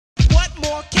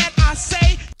more can I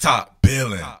say? Top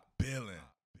Billin.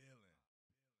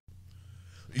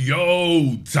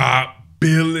 Yo, Top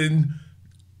Billin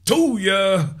to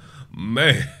ya.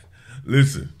 Man,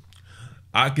 listen,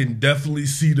 I can definitely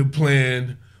see the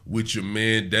plan with your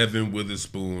man Devon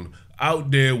Witherspoon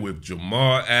out there with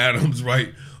Jamal Adams,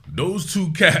 right? Those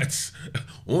two cats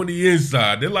on the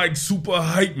inside, they're like super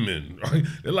hype men, right?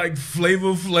 They're like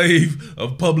Flavor Flav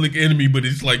of Public Enemy, but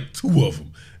it's like two of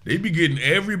them. They be getting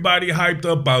everybody hyped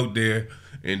up out there,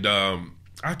 and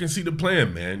I can see the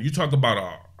plan, man. You talk about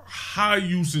a high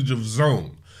usage of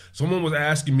zone. Someone was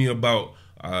asking me about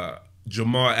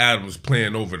Jamal Adams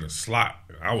playing over the slot.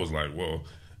 I was like, well,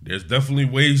 there's definitely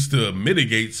ways to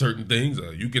mitigate certain things.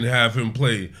 You can have him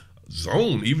play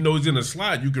zone. Even though he's in a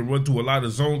slot, you can run through a lot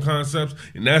of zone concepts,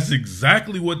 and that's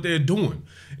exactly what they're doing.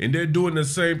 And they're doing the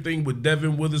same thing with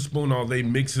Devon Witherspoon, or they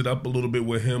mix it up a little bit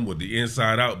with him with the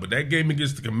inside out. But that game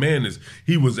against the Commanders,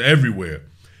 he was everywhere.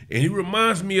 And he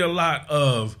reminds me a lot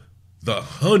of the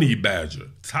Honey Badger,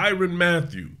 Tyrann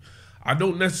Mathieu. I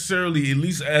don't necessarily, at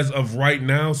least as of right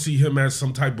now, see him as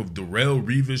some type of Darrelle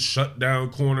Revis shutdown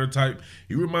corner type.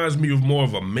 He reminds me of more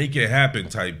of a make it happen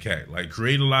type cat, like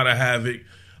create a lot of havoc,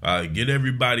 get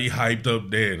everybody hyped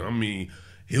up there. And I mean,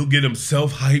 he'll get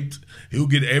himself hyped. He'll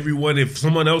get everyone. If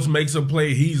someone else makes a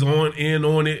play, he's in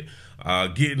on it,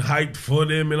 getting hyped for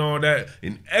them and all that.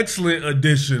 An excellent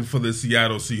addition for the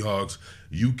Seattle Seahawks.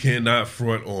 You cannot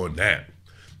front on that.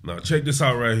 Now, check this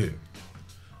out right here.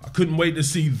 I couldn't wait to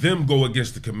see them go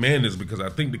against the Commanders because I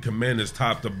think the Commanders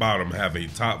top to bottom have a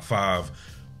top 5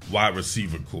 wide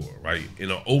receiver core, right? In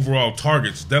the overall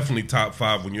targets, definitely top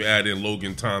 5 when you add in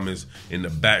Logan Thomas and the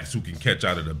backs who can catch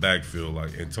out of the backfield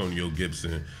like Antonio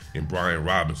Gibson and Brian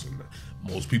Robinson.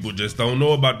 Most people just don't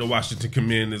know about the Washington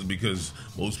Commanders because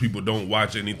most people don't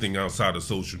watch anything outside of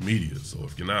social media. So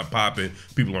if you're not popping,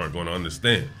 people aren't going to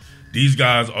understand. These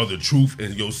guys are the truth,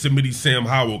 and Yosemite Sam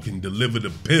Howell can deliver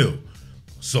the pill.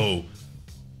 So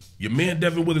your man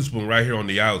Devon Witherspoon right here on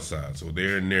the outside. So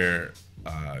they're in their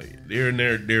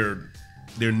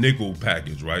nickel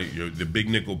package, right? The big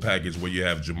nickel package where you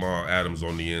have Jamal Adams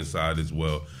on the inside as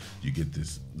well. You get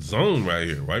this zone right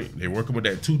here, right? They're working with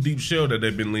that 2 deep shell that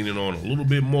they've been leaning on a little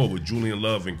bit more with Julian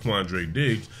Love and Quandre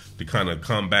Diggs to kind of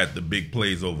combat the big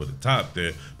plays over the top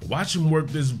there. But watch him work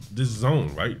this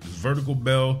zone, right? This vertical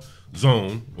bell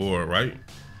zone, or right?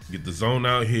 Get the zone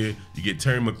out here. You get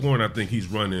Terry McLaurin. I think he's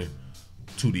running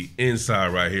to the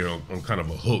inside right here on kind of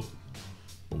a hook.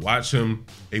 But watch him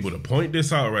able to point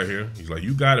this out right here. He's like,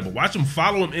 you got it. But watch him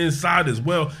follow him inside as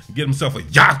well and get himself a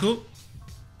yaka.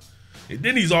 And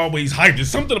then he's always hyped. There's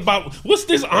something about, what's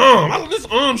this arm? This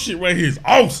arm shit right here is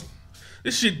awesome.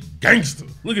 This shit gangster.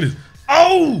 Look at this.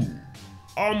 Oh!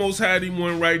 Almost had him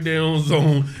one right there on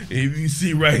zone. And if you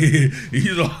see right here,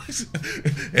 he's always,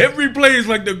 every play is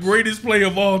like the greatest play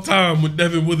of all time when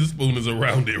Devon Witherspoon is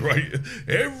around it, right?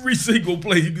 Every single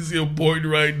play, you can see him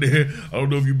pointing right there. I don't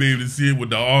know if you'll be able to see it with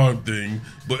the arm thing,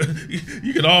 but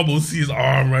you can almost see his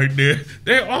arm right there.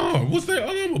 That arm, what's that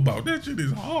arm about? That shit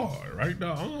is hard, right?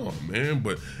 That arm, man.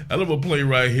 But hell of a play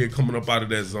right here coming up out of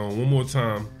that zone. One more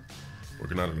time.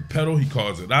 Working out of the pedal, he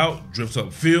calls it out, drifts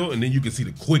upfield, and then you can see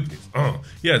the quickness.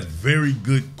 He has very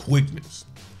good quickness.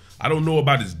 I don't know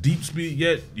about his deep speed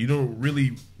yet. You don't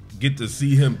really get to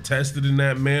see him tested in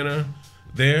that manner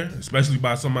there, especially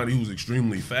by somebody who's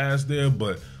extremely fast there.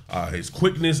 But his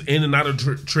quickness in and out of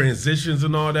transitions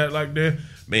and all that like that,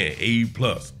 man, A+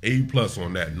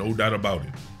 on that, no doubt about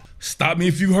it. Stop me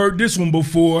if you heard this one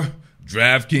before.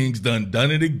 DraftKings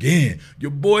done it again.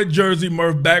 Your boy Jersey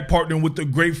Murph back partnering with the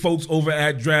great folks over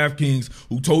at DraftKings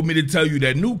who told me to tell you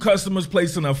that new customers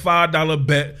placing a $5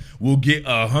 bet will get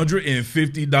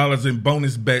 $150 in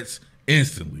bonus bets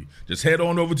instantly. Just head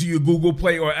on over to your Google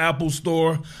Play or Apple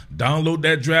Store, download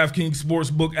that DraftKings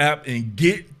Sportsbook app, and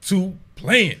get to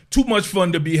playing. Too much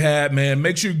fun to be had, man.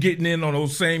 Make sure you're getting in on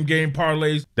those same game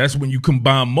parlays. That's when you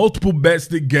combine multiple bets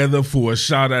together for a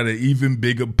shot at an even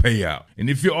bigger payout.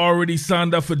 And if you're already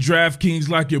signed up for DraftKings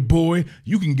like your boy,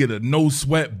 you can get a no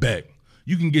sweat bet.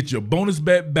 You can get your bonus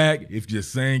bet back if your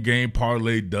same game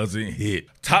parlay doesn't hit.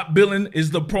 Top Billin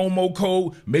is the promo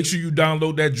code. Make sure you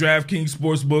download that DraftKings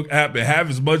Sportsbook app and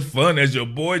have as much fun as your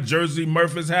boy Jersey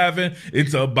Murph is having.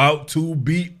 It's about to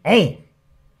be on.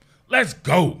 Let's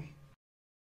go.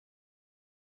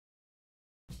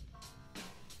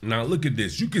 Now look at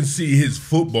this. You can see his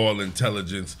football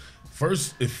intelligence.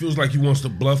 First, it feels like he wants to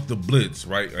bluff the blitz,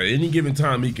 right? At any given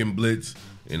time, he can blitz.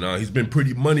 And he's been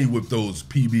pretty money with those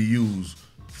PBUs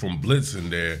from blitzing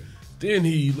there. Then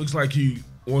he looks like he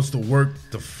wants to work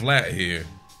the flat here.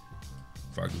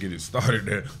 If I can get it started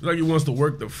there. Looks like he wants to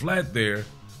work the flat there.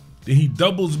 Then he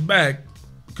doubles back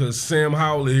because Sam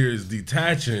Howell here is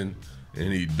detaching,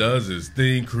 and he does his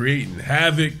thing, creating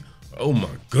havoc. Oh my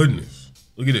goodness.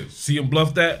 Look at this. See him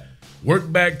bluff that?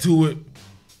 Work back to it,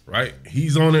 right?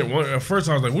 He's on it. At first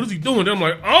I was like, what is he doing? Then I'm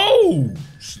like, oh,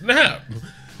 snap.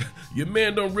 Your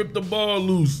man done ripped the ball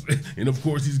loose. And of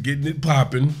course he's getting it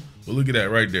popping. But look at that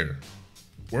right there.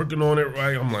 Working on it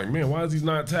right. I'm like, man, why is he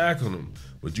not tackling him?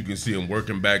 But you can see him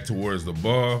working back towards the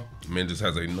ball. Man just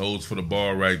has a nose for the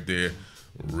ball right there.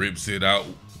 Rips it out.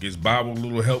 Gets by with a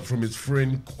little help from his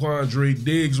friend Quandre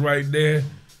Diggs right there.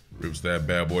 Rips that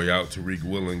bad boy out. Tariq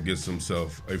Woolen gets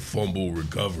himself a fumble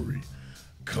recovery.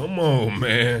 Come on,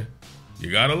 man.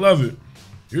 You gotta love it.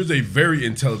 Here's a very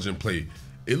intelligent play.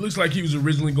 It looks like he was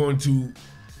originally going to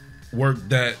work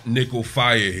that nickel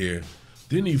fire here.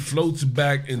 Then he floats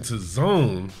back into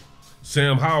zone.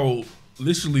 Sam Howell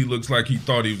literally looks like he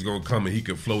thought he was going to come and he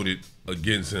could float it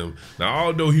against him. Now,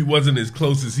 although he wasn't as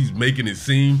close as he's making it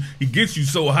seem, he gets you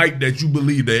so hyped that you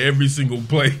believe that every single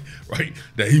play, right,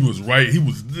 that he was right. He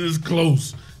was this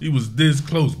close. He was this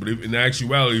close. But in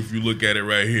actuality, if you look at it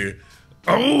right here,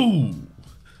 oh,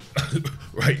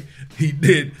 right, he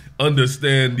did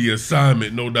understand the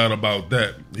assignment, no doubt about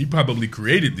that. He probably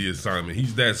created the assignment.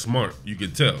 He's that smart, you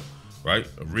can tell, right?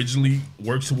 Originally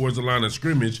works towards the line of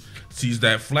scrimmage, sees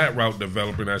that flat route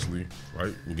developing actually,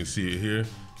 right? You can see it here,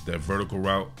 that vertical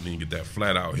route, then you get that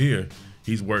flat out here.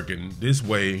 He's working this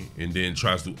way and then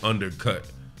tries to undercut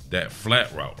that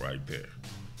flat route right there,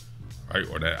 right?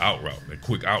 Or that out route, that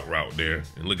quick out route there.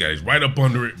 And look at it, he's right up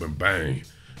under it, but bang.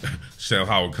 Sam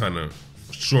Howell kind of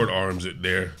short arms it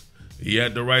there. He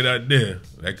had the right idea.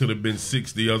 That could have been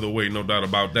 6 the other way, no doubt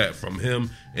about that, from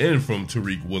him and from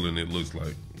Tariq Woolen, it looks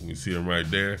like. You see him right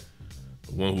there.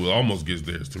 The one who almost gets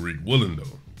there is Tariq Woolen,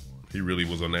 though. He really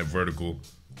was on that vertical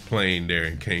plane there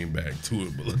and came back to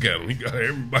it. But look at him. He got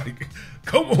everybody.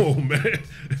 Come on, man.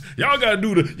 Y'all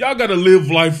gotta live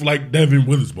life like Devon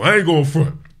Witherspoon. I ain't going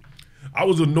front. I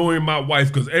was annoying my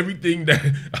wife because everything that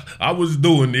I was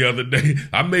doing the other day,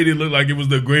 I made it look like it was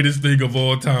the greatest thing of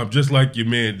all time, just like your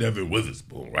man Devon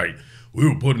Witherspoon, right? We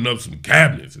were putting up some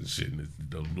cabinets and shit, and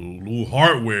the little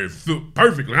hardware fit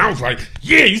perfectly. And I was like,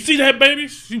 yeah, you see that, baby?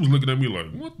 She was looking at me like,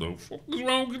 what the fuck is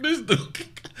wrong with this dude?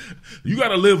 You got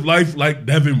to live life like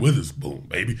Devon Witherspoon,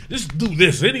 baby. Just do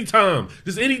this anytime.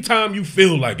 Just anytime you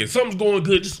feel like it. Something's going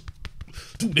good, just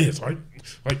do this, right?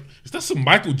 Like, is that some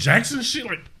Michael Jackson shit?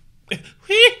 Like,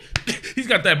 he's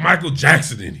got that Michael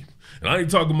Jackson in him. And I ain't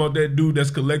talking about that dude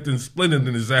that's collecting splinters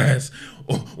in his ass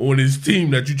on his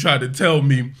team that you tried to tell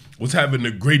me was having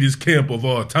the greatest camp of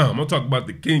all time. I'm talking about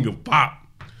the king of pop.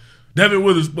 Devon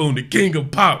Witherspoon, the king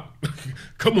of pop.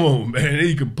 Come on, man. And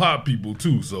he can pop people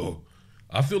too. So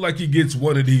I feel like he gets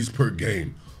one of these per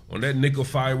game. On that nickel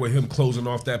fire with him closing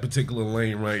off that particular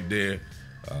lane right there,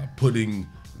 putting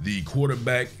the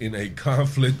quarterback in a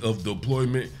conflict of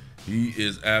deployment. He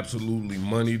is absolutely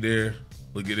money there.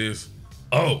 Look at this.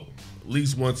 Oh, at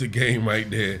least once a game right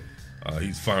there.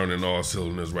 He's firing in all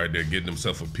cylinders right there, getting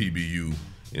himself a PBU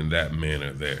in that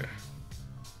manner there.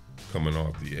 Coming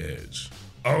off the edge.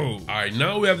 Oh, all right,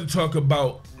 now we have to talk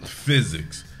about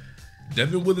physics.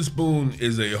 Devon Witherspoon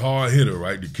is a hard hitter,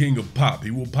 right? The king of pop. He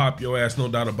will pop your ass, no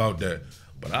doubt about that.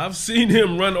 But I've seen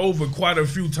him run over quite a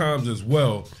few times as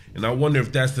well, and I wonder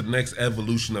if that's the next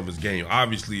evolution of his game.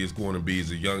 Obviously, it's going to be, he's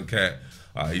a young cat.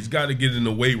 He's got to get in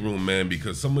the weight room, man,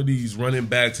 because some of these running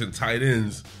backs and tight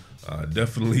ends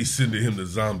definitely sending him to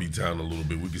zombie town a little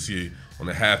bit. We can see it on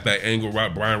the halfback angle,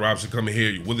 right? Brian Robinson coming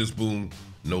here. Witherspoon,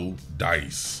 no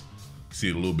dice. See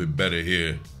it a little bit better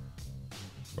here,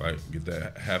 right? Get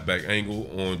that halfback angle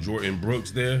on Jordan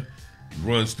Brooks there. He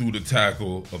runs through the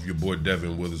tackle of your boy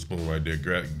Devon Witherspoon right there,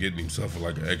 getting himself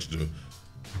like an extra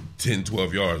 10,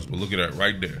 12 yards. But look at that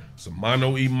right there. It's a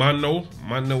mano y mano,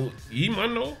 mano y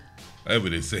mano, however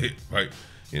they say it, right?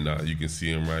 And you can see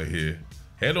him right here.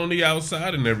 Head on the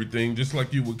outside and everything, just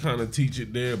like you would kind of teach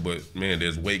it there. But, man,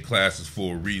 there's weight classes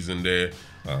for a reason there.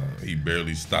 He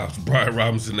barely stops Brian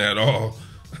Robinson at all.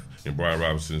 And Brian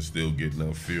Robinson is still getting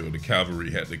upfield. The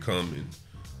cavalry had to come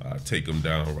and take him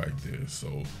down right there.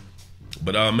 So,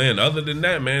 but, man, other than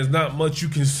that, man, there's not much you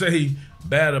can say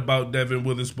bad about Devon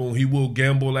Witherspoon. He will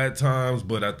gamble at times,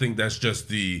 but I think that's just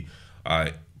the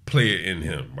player in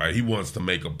him, right? He wants to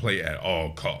make a play at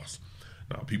all costs.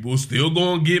 Now, people are still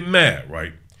going to get mad,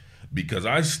 right? Because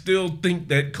I still think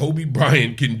that Kobe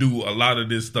Bryant can do a lot of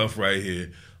this stuff right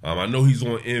here. I know he's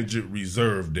on injured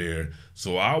reserve there.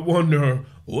 So I wonder,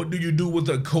 what do you do with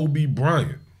a Kobe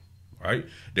Bryant, right?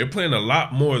 They're playing a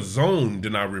lot more zone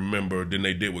than I remember than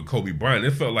they did with Kobe Bryant.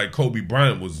 It felt like Kobe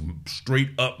Bryant was straight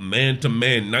up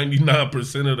man-to-man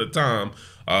 99% of the time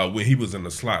when he was in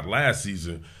the slot last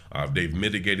season. They've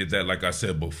mitigated that, like I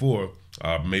said before,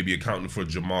 maybe accounting for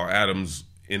Jamal Adams'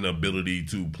 inability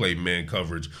to play man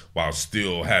coverage while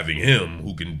still having him,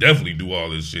 who can definitely do all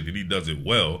this shit, and he does it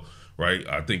well, right?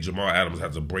 I think Jamal Adams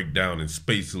has to break down in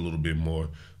space a little bit more.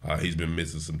 He's been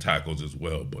missing some tackles as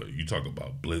well, but you talk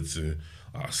about blitzing,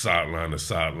 sideline to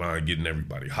sideline, getting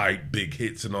everybody hyped, big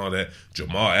hits and all that.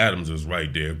 Jamal Adams is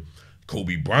right there.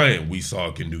 Kobe Bryant, we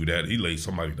saw, can do that. He laid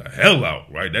somebody the hell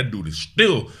out, right? That dude is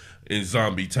still in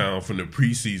Zombie Town from the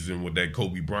preseason with that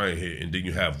Kobe Bryant hit, and then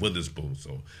you have Witherspoon.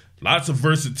 So lots of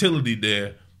versatility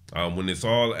there. When it's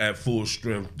all at full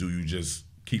strength, do you just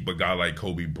keep a guy like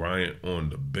Kobe Bryant on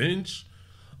the bench?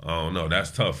 I don't know.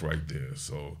 That's tough right there.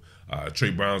 So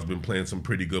Trey Brown's been playing some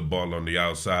pretty good ball on the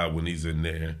outside when he's in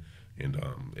there. And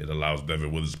it allows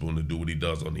Devon Witherspoon to do what he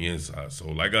does on the inside. So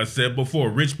like I said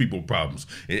before, rich people problems.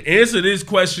 And answer this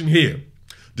question here.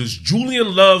 Does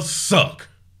Julian Love suck?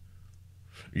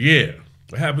 Yeah.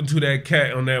 What happened to that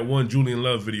cat on that one Julian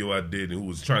Love video I did, who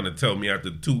was trying to tell me after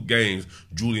 2 games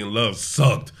Julian Love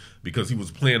sucked because he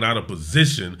was playing out of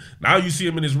position. Now you see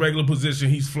him in his regular position.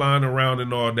 He's flying around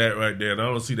and all that right there. And I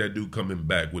don't see that dude coming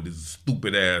back with his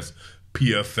stupid ass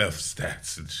PFF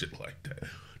stats and shit like that.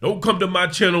 Don't come to my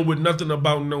channel with nothing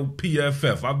about no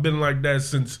PFF. I've been like that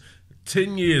since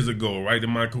 10 years ago, right, in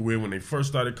my career when they first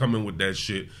started coming with that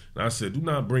shit. And I said, do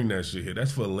not bring that shit here.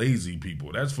 That's for lazy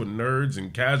people. That's for nerds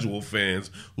and casual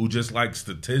fans who just like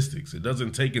statistics. It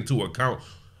doesn't take into account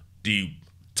the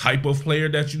type of player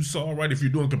that you saw, right? If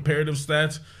you're doing comparative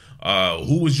stats,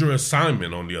 who was your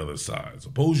assignment on the other side?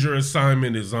 Suppose your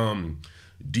assignment is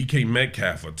DK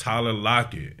Metcalf or Tyler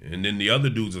Lockett, and then the other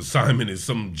dude's assignment is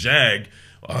some jag,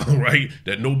 right,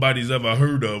 that nobody's ever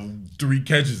heard of, 3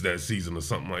 catches that season or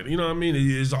something like that. You know what I mean?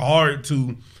 It's hard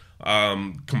to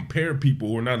compare people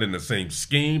who are not in the same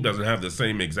scheme, doesn't have the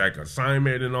same exact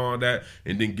assignment and all that,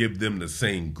 and then give them the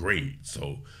same grade.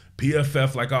 So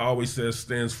PFF, like I always say,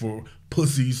 stands for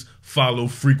pussies follow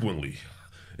frequently.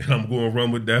 And I'm going to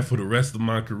run with that for the rest of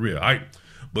my career. All right?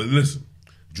 But listen,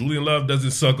 Julian Love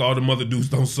doesn't suck. All them other dudes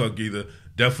don't suck either.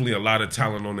 Definitely a lot of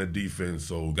talent on that defense.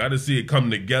 So got to see it come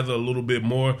together a little bit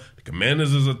more. The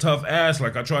Commanders is a tough ass,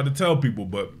 like I tried to tell people.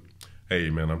 But, hey,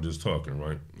 man, I'm just talking,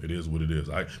 right? It is what it is.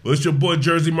 All right? Well, it's your boy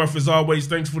Jersey Murph as always.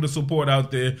 Thanks for the support out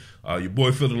there. Your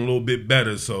boy feeling a little bit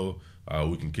better, so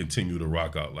we can continue to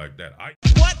rock out like that. All right?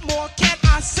 What more can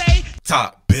I say?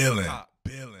 Top Billin.